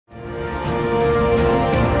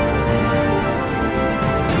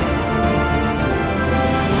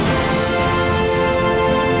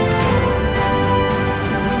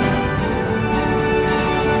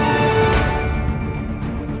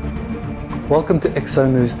Welcome to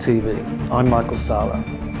ExoNews TV. I'm Michael Sala.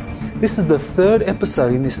 This is the third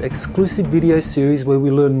episode in this exclusive video series where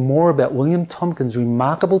we learn more about William Tompkins'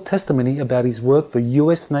 remarkable testimony about his work for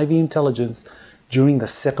US Navy intelligence during the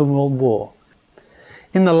Second World War.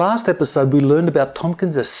 In the last episode, we learned about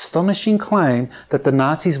Tompkins' astonishing claim that the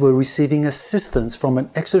Nazis were receiving assistance from an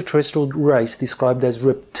extraterrestrial race described as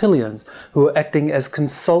Reptilians, who were acting as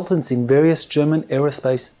consultants in various German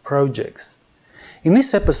aerospace projects. In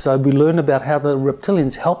this episode, we learn about how the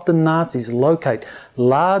Reptilians helped the Nazis locate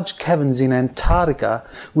large caverns in Antarctica,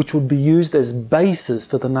 which would be used as bases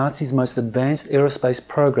for the Nazis' most advanced aerospace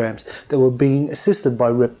programs that were being assisted by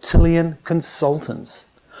Reptilian consultants.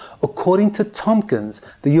 According to Tompkins,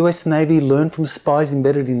 the US Navy learned from spies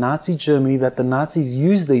embedded in Nazi Germany that the Nazis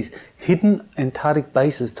used these hidden Antarctic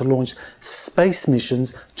bases to launch space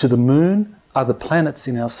missions to the Moon, other planets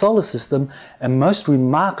in our solar system, and most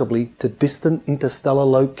remarkably to distant interstellar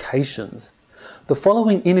locations. The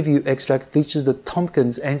following interview extract features the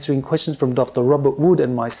Tompkins answering questions from Dr. Robert Wood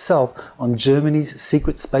and myself on Germany's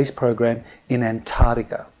secret space program in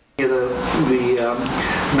Antarctica. The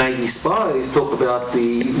Navy spies talk about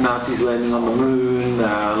the Nazis landing on the Moon,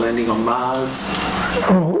 landing on Mars.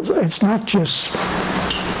 Oh, it's not just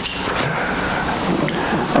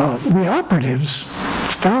the operatives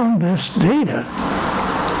found this data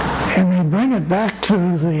and they bring it back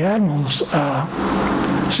to the Admiral's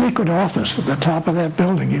secret office at the top of that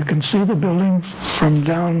building. You can see the building from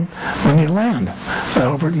down when you land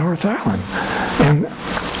over at North Island. And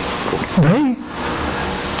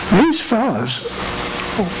these fellas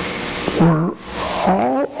were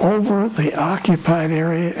all over the occupied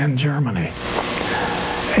area in Germany.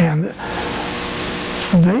 And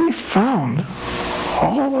they found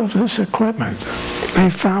all of this equipment. They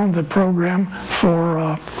found the program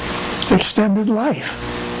for extended life.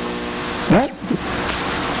 That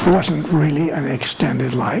wasn't really an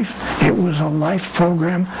extended life. It was a life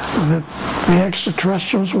program that the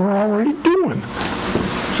extraterrestrials were already doing.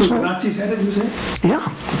 So the Nazis had it, you say? Yeah.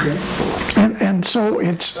 Okay. And so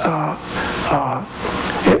it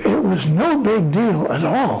was no big deal at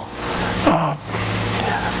all.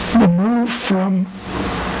 The move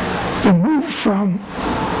from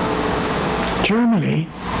Germany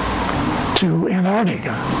to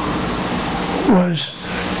Antarctica was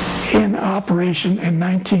in operation in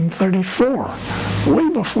 1934, way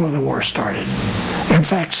before the war started. In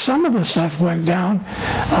fact, some of the stuff went down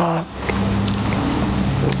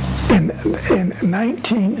in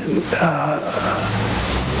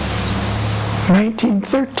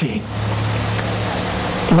 1913.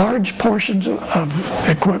 Large portions of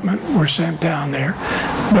equipment were sent down there,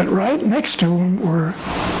 but right next to them were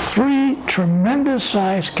 3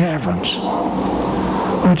 tremendous-sized caverns,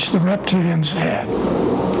 which the Reptilians had.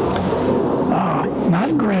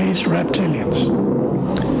 Not Greys, Reptilians.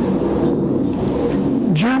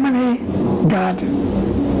 Germany got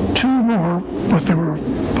 2 more, but they were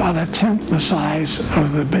about 1/10 the size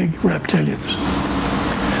of the big Reptilians.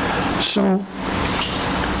 So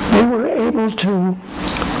they were able to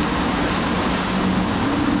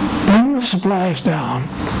bring the supplies down,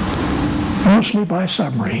 mostly by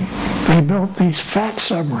submarine. They built these fat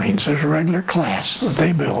submarines. There's a regular class that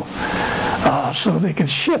they built, so they could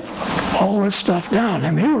ship all this stuff down.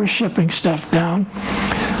 And they were shipping stuff down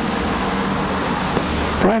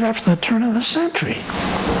right after the turn of the century.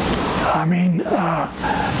 I mean,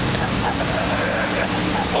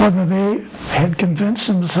 whether they had convinced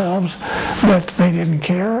themselves that they didn't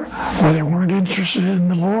care or they weren't interested in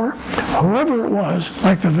the war, whoever it was,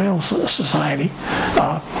 like the Veil Society,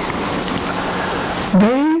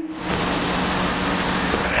 they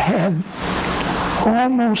had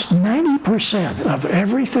almost 90% of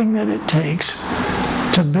everything that it takes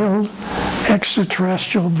to build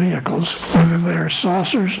extraterrestrial vehicles, whether they're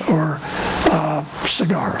saucers or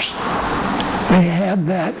cigars. They had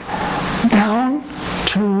that down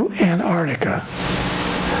to Antarctica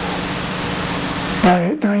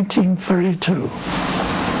by 1932.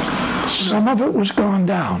 Some of it was gone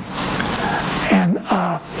down. And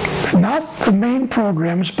not the main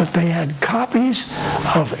programs, but they had copies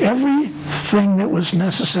of everything that was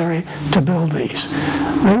necessary to build these.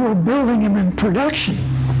 They were building them in production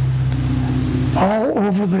all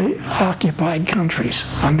over the occupied countries,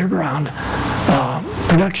 underground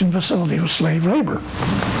production facility with slave labor.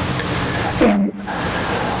 And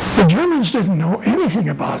the Germans didn't know anything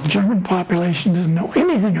about it. The German population didn't know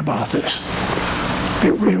anything about this.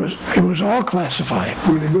 It was all classified.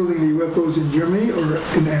 Were they building the UFOs in Germany or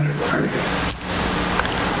in Antarctica?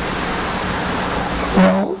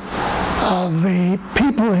 Well, the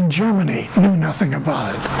people in Germany knew nothing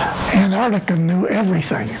about it. Antarctica knew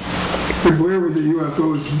everything. But where were the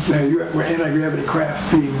UFOs, were anti-gravity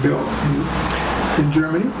craft being built? In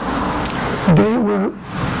Germany?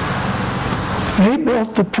 They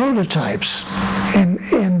built the prototypes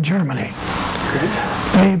in Germany. Okay.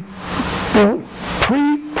 They built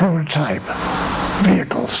pre-prototype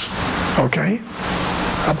vehicles, okay,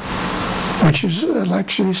 which is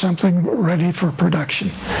actually something ready for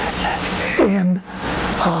production in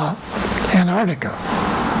Antarctica.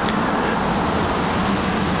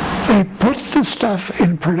 They put the stuff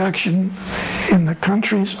in production in the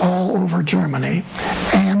countries all over Germany,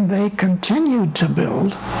 and they continued to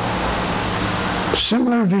build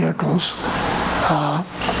similar vehicles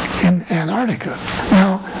in Antarctica.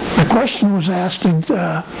 Now, the question was asked, did we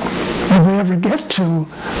ever get to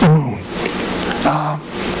the moon?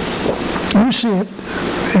 You see it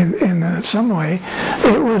in some way.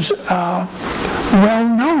 It was well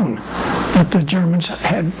known that the Germans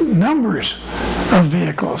had numbers of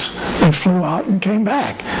vehicles that flew out and came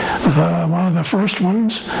back. One of the first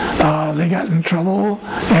ones, they got in trouble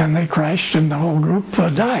and they crashed and the whole group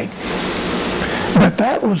died. But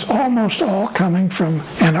that was almost all coming from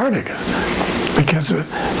Antarctica, because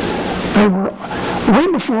they were way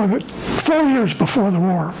before 4 years before the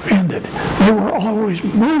war ended. They were always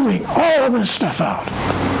moving all of this stuff out,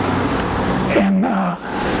 and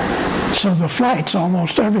so the flights,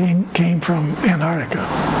 almost everything came from Antarctica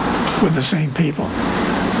with the same people.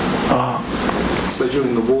 So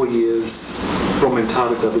during the war years, from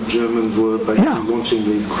Antarctica, the Germans were basically launching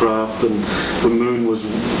these craft, and the moon was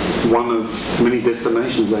one of many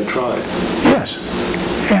destinations they tried. Yes,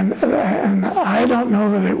 and I don't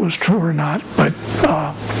know that it was true or not, but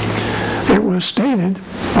it was stated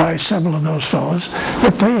by several of those fellows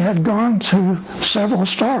that they had gone to several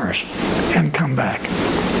stars and come back.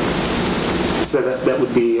 So that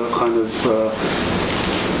would be a kind of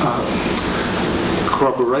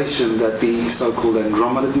corroboration that the so-called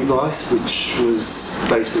Andromeda device, which was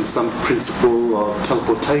based on some principle of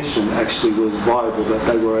teleportation, actually was viable, that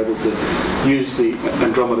they were able to use the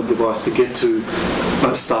Andromeda device to get to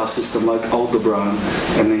a star system like Aldebaran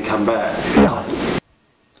and then come back. Yeah.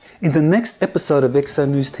 In the next episode of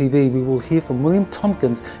ExoNews TV, we will hear from William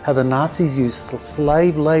Tompkins how the Nazis used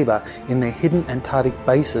slave labour in their hidden Antarctic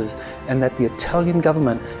bases, and that the Italian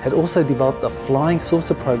government had also developed a flying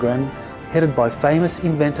saucer program headed by famous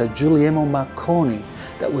inventor Guglielmo Marconi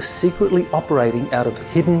that was secretly operating out of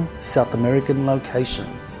hidden South American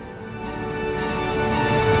locations.